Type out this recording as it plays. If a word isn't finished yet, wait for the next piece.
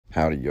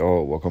Howdy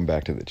y'all, welcome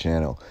back to the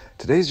channel.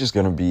 Today's just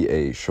going to be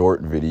a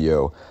short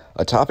video,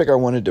 a topic I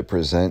wanted to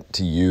present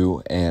to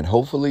you and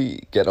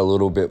hopefully get a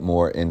little bit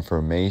more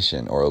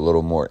information or a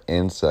little more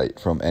insight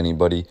from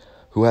anybody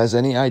who has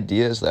any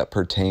ideas that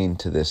pertain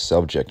to this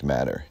subject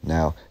matter.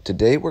 Now,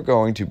 today we're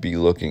going to be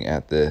looking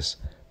at this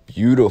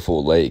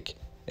beautiful lake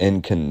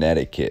in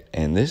Connecticut,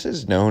 and this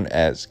is known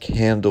as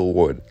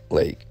Candlewood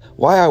Lake.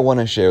 Why I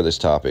want to share this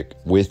topic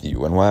with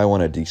you and why I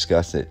want to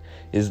discuss it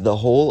is the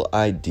whole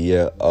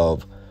idea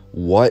of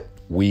what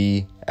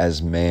we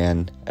as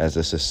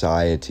a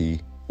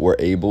society were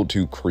able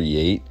to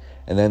create,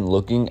 and then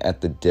looking at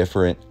the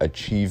different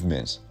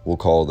achievements, we'll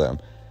call them,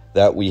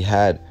 that we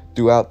had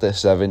throughout the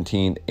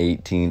 17,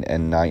 18,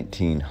 and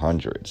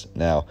 1900s.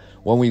 Now,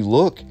 when we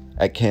look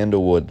at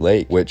Candlewood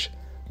Lake, which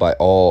by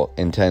all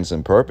intents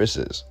and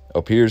purposes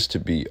appears to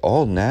be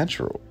all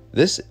natural,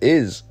 this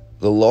is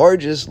the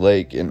largest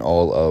lake in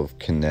all of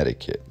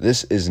Connecticut.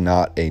 This is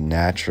not a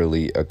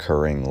naturally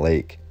occurring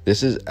lake.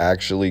 This is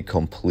actually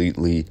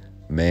completely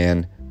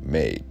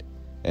man-made.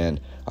 And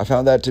I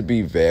found that to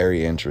be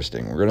very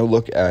interesting. We're going to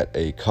look at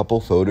a couple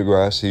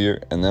photographs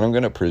here, and then I'm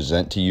going to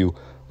present to you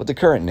what the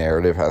current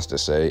narrative has to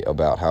say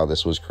about how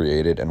this was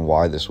created and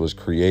why this was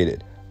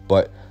created.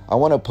 But I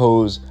want to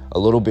pose a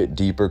little bit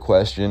deeper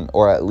question,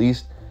 or at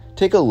least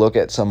take a look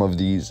at some of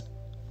these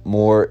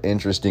more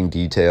interesting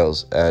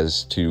details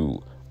as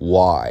to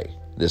why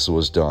this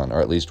was done, or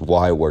at least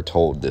why we're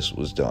told this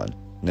was done.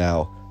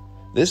 Now,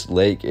 this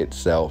lake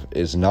itself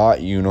is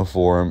not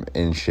uniform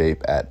in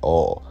shape at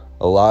all.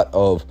 A lot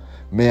of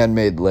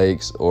man-made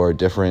lakes or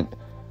different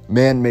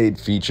man-made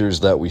features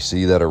that we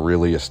see that are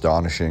really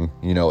astonishing,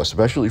 you know,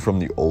 especially from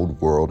the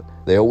old world,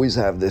 they always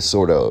have this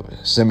sort of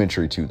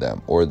symmetry to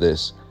them, or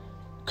this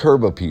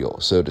curb appeal,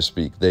 so to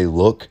speak. They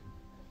look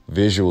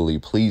visually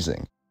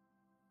pleasing.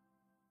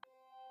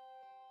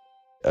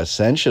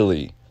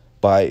 Essentially,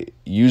 by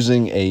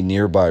using a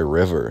nearby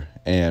river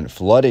and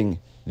flooding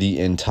the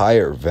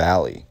entire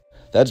valley,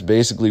 that's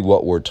basically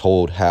what we're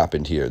told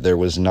happened here. There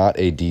was not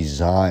a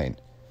design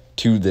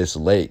to this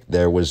lake.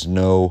 There was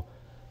no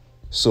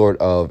sort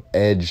of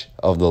edge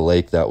of the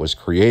lake that was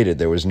created.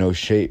 There was no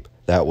shape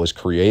that was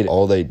created.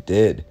 All they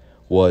did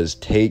was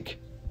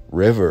take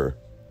river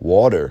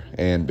water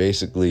and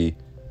basically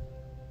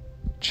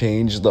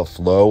change the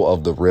flow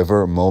of the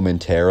river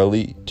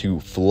momentarily to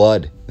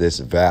flood this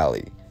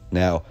valley.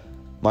 Now,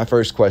 my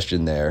first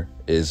question there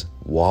is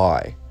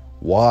why?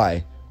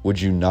 Why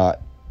would you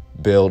not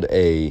build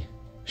a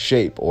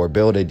shape or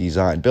build a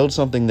design, build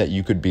something that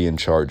you could be in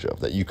charge of,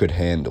 that you could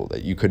handle,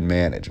 that you could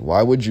manage?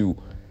 Why would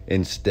you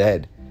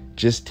instead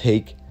just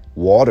take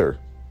water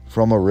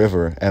from a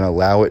river and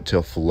allow it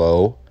to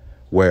flow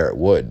where it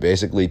would,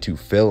 basically to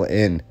fill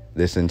in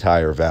this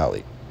entire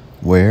valley?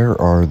 Where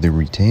are the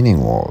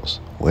retaining walls?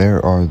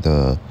 Where are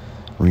the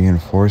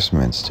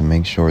reinforcements to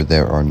make sure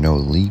there are no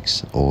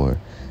leaks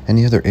or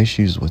any other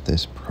issues with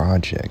this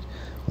project?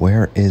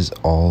 Where is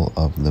all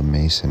of the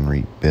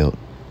masonry built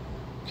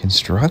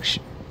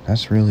construction?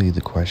 That's really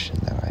the question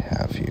that I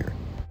have here.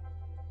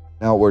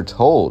 Now, we're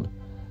told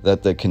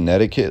that the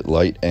Connecticut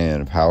Light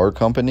and Power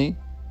Company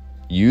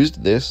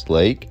used this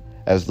lake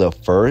as the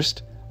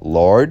first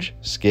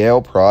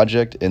large-scale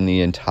project in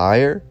the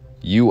entire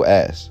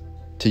U.S.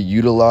 to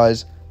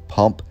utilize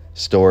pump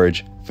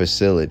storage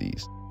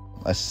facilities.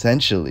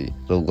 Essentially,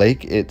 the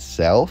lake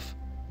itself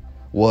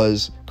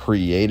was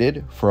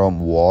created from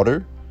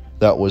water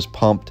that was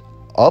pumped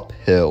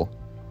uphill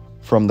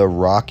from the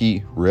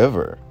Rocky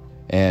River,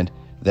 and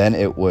then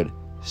it would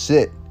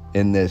sit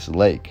in this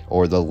lake,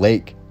 or the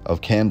lake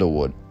of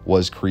Candlewood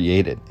was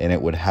created, and it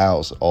would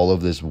house all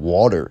of this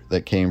water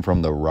that came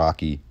from the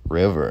Rocky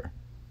River.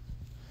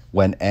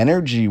 When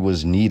energy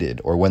was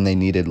needed, or when they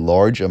needed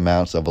large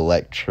amounts of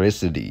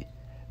electricity,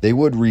 they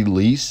would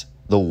release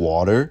the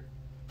water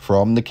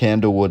from the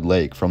Candlewood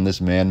Lake, from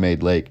this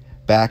man-made lake,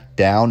 back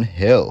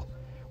downhill,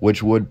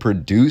 which would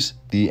produce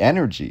the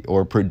energy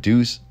or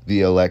produce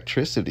the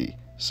electricity.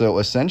 So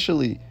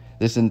essentially,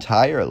 this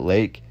entire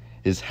lake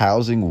is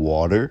housing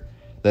water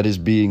that is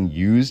being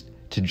used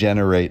to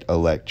generate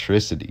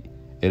electricity.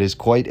 It is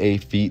quite a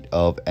feat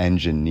of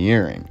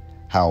engineering.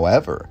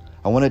 However,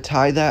 I want to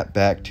tie that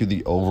back to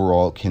the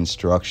overall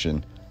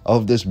construction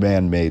of this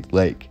man-made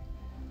lake.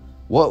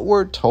 What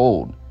we're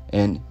told,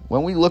 and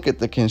when we look at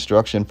the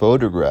construction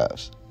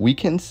photographs, we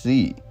can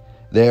see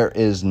there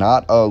is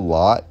not a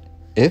lot,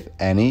 if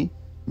any,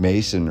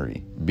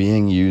 masonry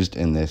being used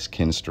in this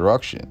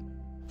construction.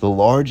 The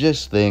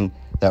largest thing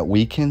that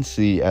we can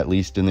see, at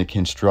least in the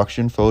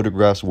construction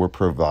photographs were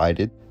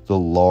provided, the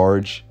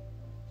large,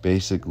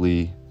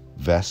 basically,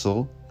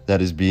 vessel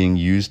that is being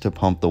used to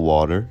pump the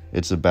water.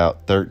 It's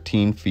about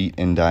 13 feet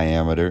in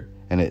diameter,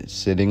 and it's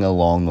sitting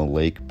along the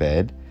lake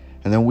bed.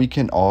 And then we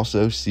can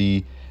also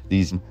see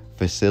these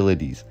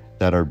facilities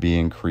that are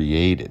being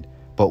created.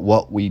 But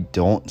what we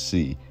don't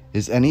see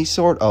is any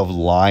sort of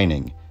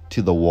lining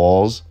to the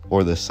walls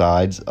or the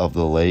sides of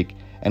the lake,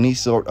 any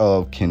sort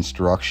of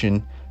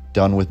construction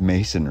done with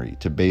masonry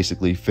to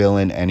basically fill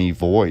in any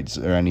voids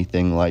or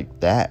anything like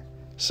that.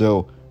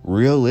 So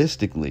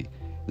realistically,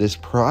 this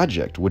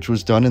project, which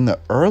was done in the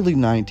early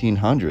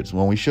 1900s,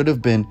 when we should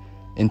have been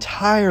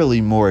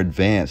entirely more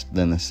advanced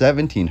than the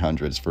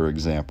 1700s, for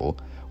example,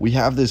 we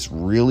have this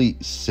really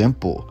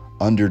simple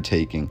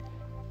undertaking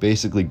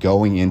basically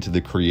going into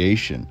the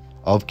creation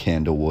of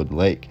Candlewood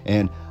Lake.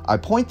 And I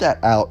point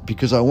that out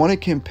because I want to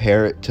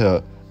compare it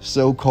to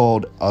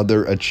so-called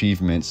other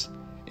achievements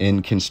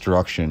in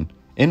construction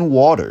in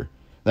water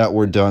that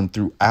were done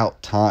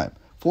throughout time.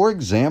 For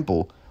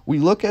example, we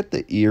look at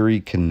the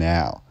Erie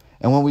Canal.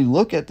 And when we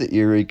look at the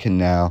Erie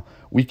Canal,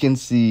 we can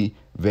see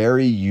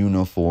very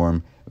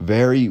uniform,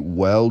 very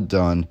well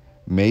done,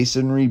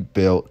 masonry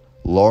built,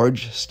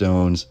 large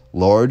stones,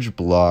 large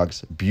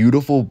blocks,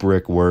 beautiful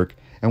brickwork.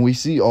 And we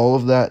see all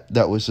of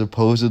that was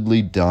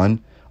supposedly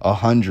done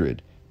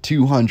 100,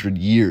 200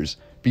 years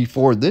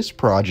before this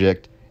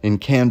project in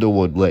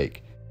Candlewood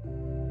Lake.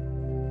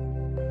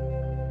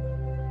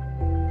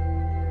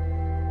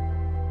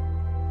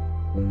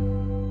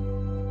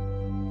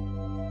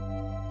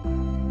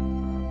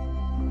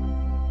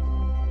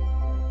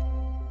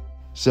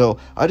 So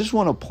I just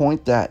want to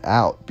point that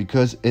out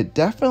because it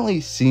definitely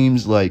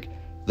seems like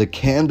the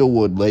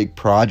Candlewood Lake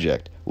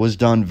project was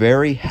done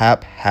very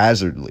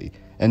haphazardly.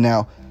 And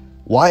now,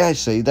 why I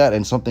say that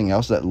and something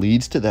else that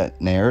leads to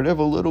that narrative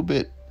a little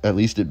bit, at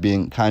least it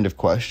being kind of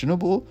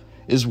questionable,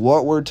 is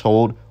what we're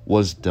told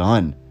was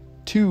done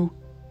to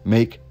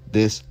make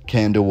this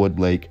Candlewood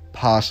Lake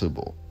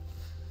possible.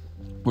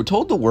 We're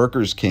told the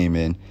workers came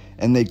in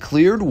and they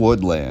cleared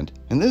woodland,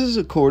 and this is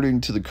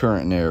according to the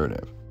current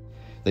narrative.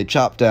 They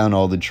chopped down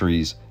all the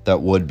trees that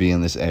would be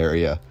in this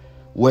area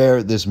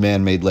where this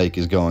man-made lake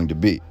is going to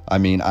be. I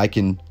mean, I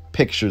can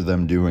picture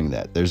them doing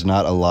that. There's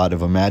not a lot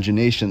of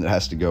imagination that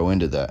has to go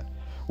into that.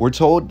 We're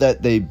told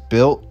that they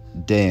built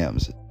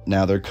dams.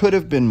 Now, there could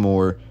have been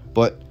more,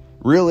 but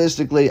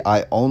realistically,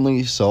 I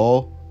only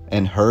saw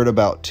and heard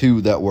about 2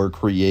 that were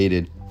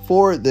created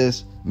for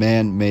this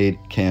man-made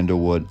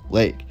Candlewood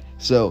Lake.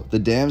 So the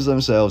dams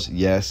themselves,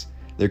 yes,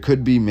 there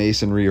could be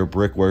masonry or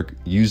brickwork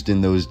used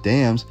in those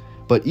dams,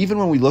 but even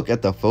when we look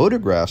at the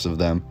photographs of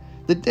them,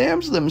 the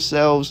dams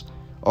themselves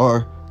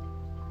are,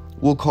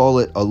 we'll call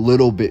it, a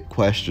little bit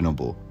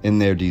questionable in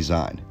their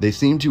design. They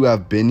seem to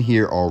have been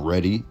here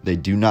already. They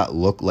do not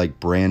look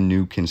like brand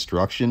new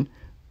construction,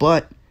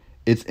 but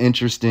it's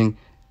interesting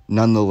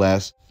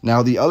nonetheless.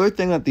 Now, the other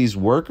thing that these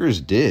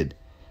workers did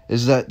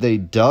is that they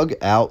dug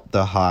out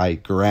the high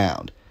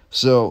ground.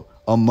 So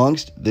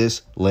amongst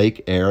this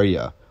lake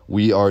area,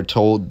 we are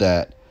told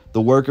that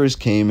the workers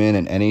came in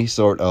and any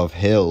sort of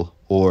hill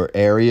or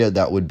area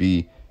that would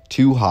be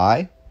too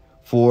high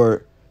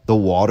for the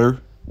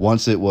water,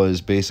 once it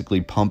was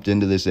basically pumped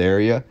into this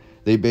area,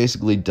 they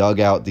basically dug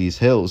out these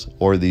hills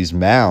or these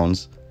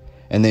mounds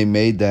and they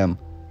made them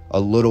a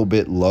little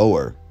bit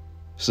lower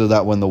so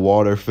that when the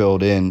water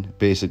filled in,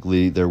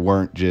 basically there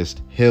weren't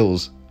just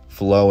hills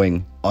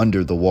flowing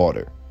under the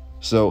water.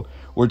 So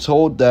we're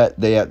told that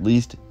they at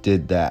least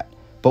did that.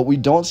 But we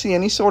don't see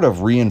any sort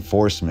of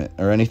reinforcement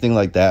or anything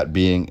like that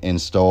being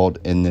installed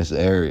in this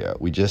area.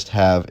 We just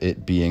have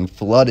it being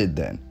flooded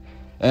then.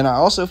 And I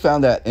also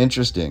found that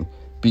interesting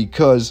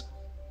because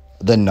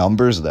the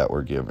numbers that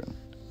were given.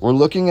 We're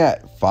looking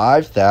at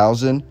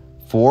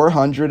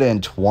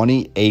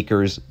 5,420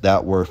 acres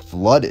that were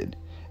flooded.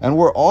 And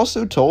we're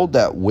also told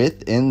that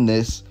within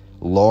this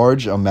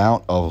large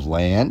amount of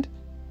land,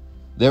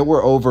 there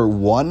were over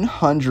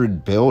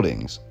 100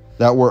 buildings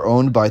that were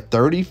owned by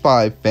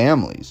 35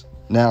 families.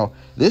 Now,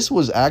 this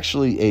was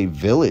actually a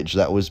village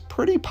that was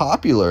pretty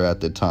popular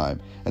at the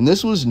time, and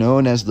this was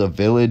known as the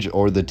village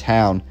or the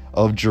town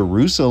of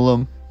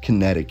Jerusalem,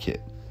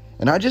 Connecticut.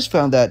 And I just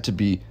found that to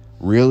be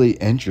really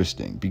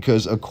interesting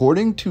because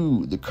according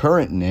to the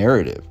current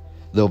narrative,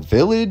 the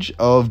village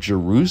of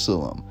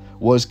Jerusalem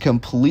was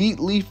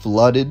completely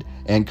flooded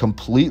and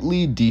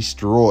completely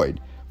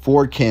destroyed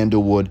for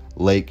Candlewood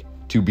Lake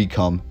to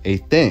become a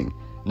thing.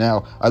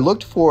 Now, I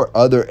looked for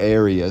other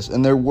areas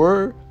and there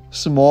were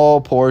small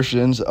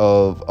portions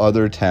of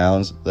other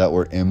towns that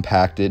were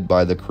impacted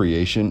by the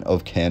creation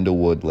of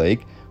Candlewood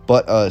Lake,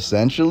 but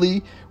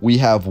essentially we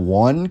have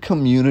one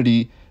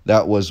community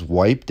that was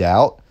wiped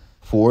out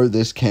for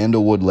this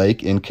Candlewood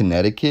Lake in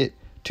Connecticut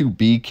to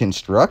be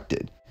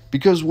constructed,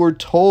 because we're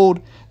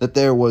told that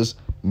there was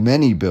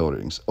many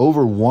buildings,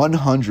 over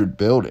 100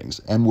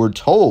 buildings, and we're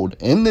told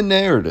in the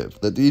narrative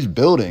that these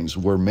buildings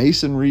were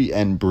masonry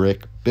and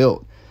brick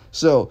built.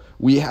 So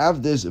we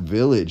have this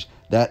village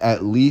that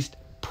at least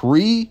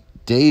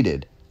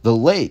predated the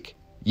lake,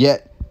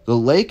 yet the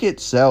lake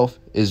itself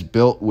is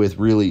built with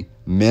really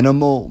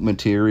minimal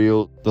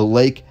material. The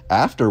lake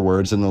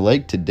afterwards and the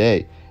lake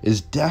today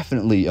is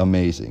definitely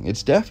amazing.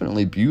 It's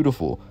definitely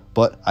beautiful,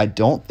 but I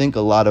don't think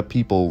a lot of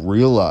people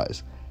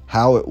realize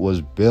how it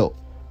was built.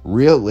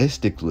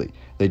 Realistically,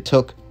 they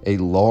took a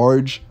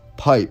large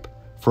pipe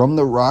from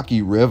the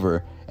Rocky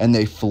River and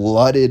they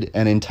flooded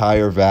an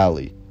entire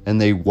valley and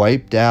they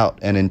wiped out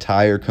an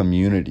entire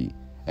community.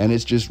 And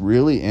it's just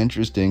really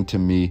interesting to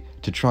me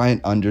to try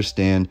and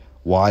understand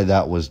why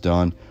that was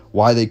done,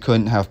 why they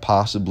couldn't have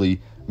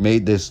possibly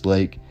made this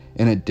lake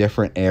in a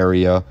different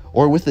area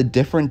or with a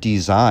different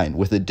design,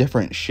 with a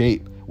different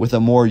shape, with a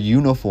more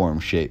uniform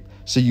shape,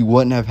 so you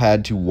wouldn't have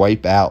had to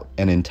wipe out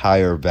an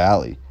entire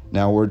valley.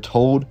 Now we're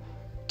told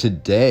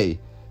today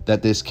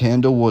that this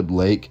Candlewood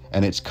Lake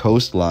and its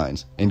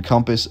coastlines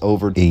encompass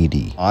over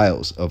 80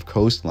 miles of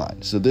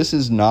coastline. So this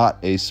is not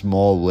a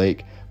small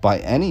lake by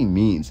any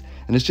means.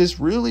 And it's just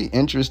really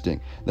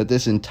interesting that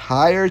this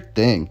entire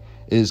thing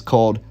is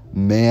called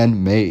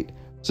man-made.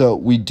 So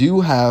we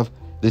do have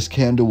this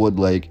Candlewood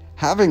Lake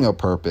having a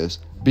purpose,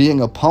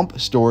 being a pump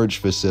storage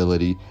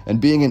facility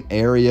and being an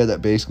area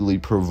that basically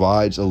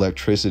provides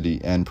electricity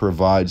and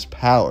provides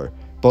power.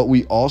 But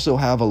we also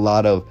have a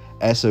lot of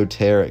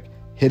esoteric,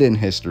 hidden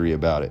history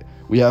about it.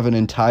 We have an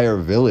entire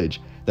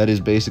village that is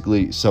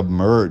basically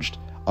submerged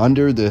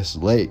under this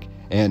lake.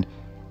 And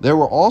there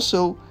were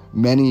also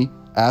many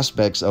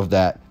aspects of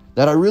that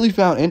I really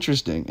found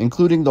interesting,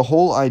 including the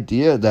whole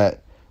idea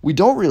that we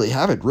don't really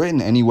have it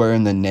written anywhere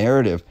in the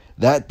narrative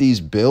that these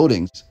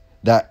buildings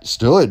that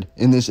stood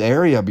in this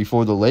area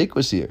before the lake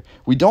was here,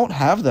 we don't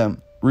have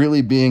them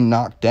really being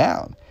knocked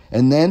down.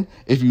 And then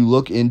if you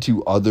look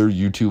into other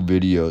YouTube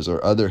videos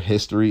or other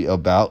history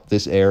about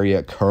this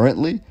area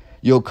currently,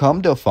 you'll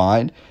come to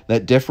find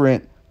that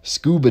different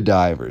scuba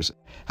divers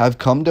have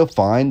come to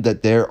find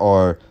that there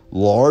are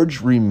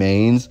large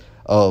remains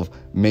of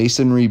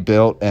masonry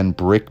built and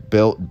brick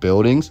built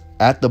buildings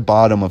at the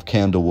bottom of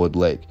Candlewood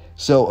Lake.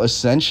 So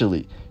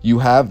essentially, you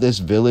have this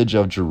village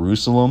of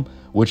Jerusalem,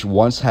 which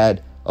once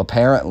had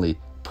apparently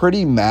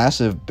pretty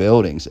massive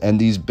buildings, and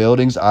these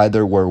buildings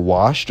either were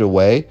washed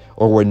away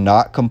or were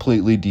not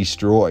completely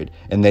destroyed,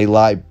 and they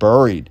lie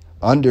buried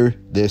under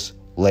this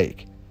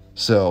lake.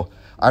 So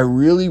I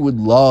really would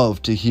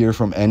love to hear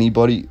from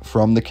anybody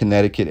from the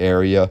Connecticut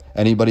area,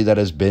 anybody that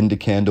has been to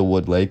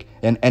Candlewood Lake,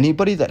 and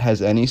anybody that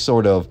has any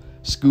sort of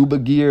scuba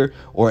gear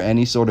or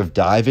any sort of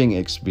diving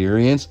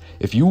experience.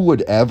 If you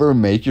would ever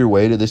make your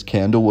way to this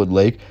Candlewood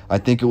Lake, I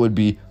think it would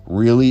be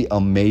really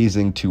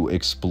amazing to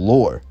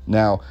explore.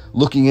 Now,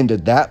 looking into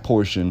that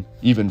portion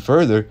even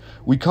further,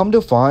 we come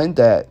to find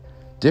that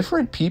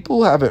different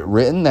people have it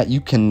written that you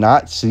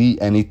cannot see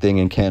anything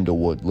in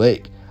Candlewood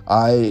Lake.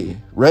 I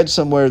read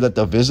somewhere that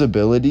the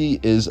visibility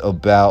is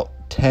about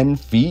 10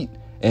 feet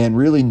and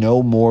really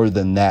no more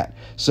than that.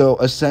 So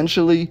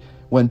essentially,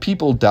 when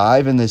people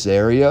dive in this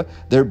area,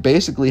 they're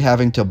basically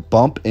having to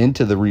bump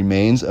into the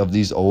remains of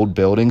these old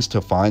buildings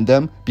to find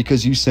them,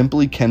 because you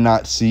simply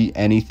cannot see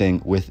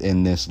anything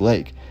within this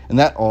lake. And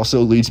that also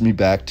leads me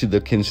back to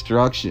the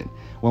construction.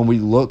 When we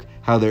look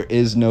how there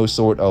is no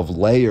sort of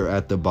layer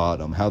at the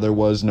bottom, how there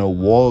was no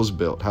walls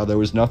built, how there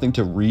was nothing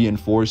to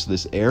reinforce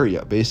this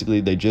area.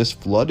 Basically, they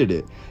just flooded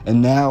it.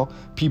 And now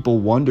people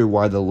wonder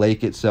why the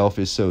lake itself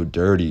is so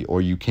dirty,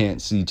 or you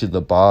can't see to the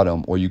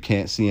bottom, or you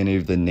can't see any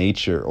of the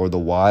nature or the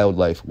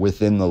wildlife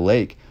within the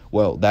lake.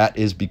 Well, that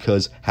is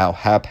because how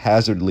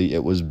haphazardly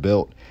it was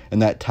built. And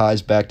that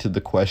ties back to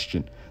the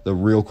question, the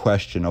real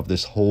question of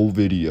this whole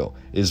video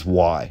is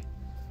why?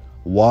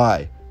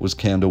 Why was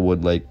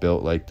Candlewood Lake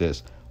built like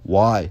this?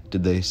 Why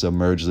did they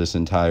submerge this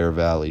entire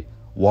valley?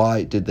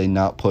 Why did they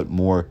not put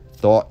more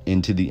thought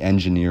into the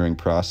engineering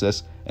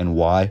process? And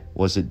why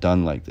was it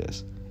done like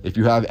this? If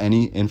you have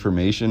any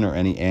information or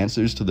any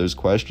answers to those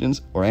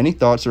questions, or any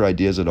thoughts or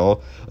ideas at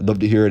all, I'd love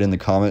to hear it in the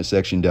comment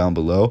section down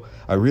below.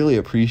 I really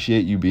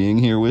appreciate you being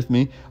here with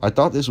me. I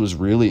thought this was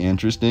really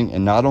interesting,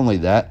 and not only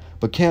that,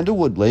 but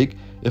Candlewood Lake,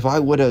 if I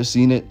would have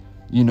seen it,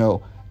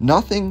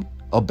 nothing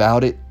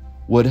about it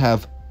would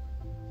have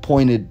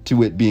pointed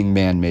to it being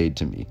man-made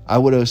to me. I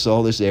would have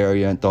saw this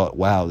area and thought,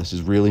 wow, this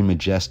is really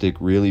majestic,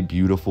 really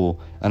beautiful,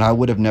 and I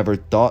would have never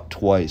thought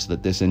twice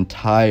that this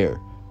entire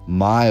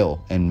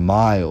mile and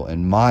mile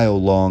and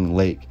mile long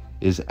lake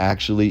is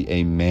actually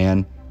a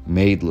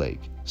man-made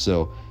lake.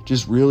 So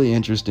just really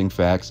interesting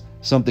facts,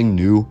 something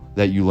new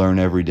that you learn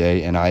every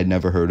day and I had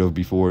never heard of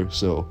before.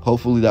 So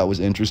hopefully that was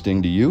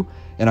interesting to you,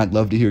 and I'd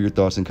love to hear your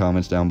thoughts and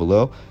comments down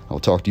below. I'll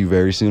talk to you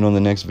very soon on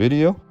the next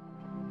video.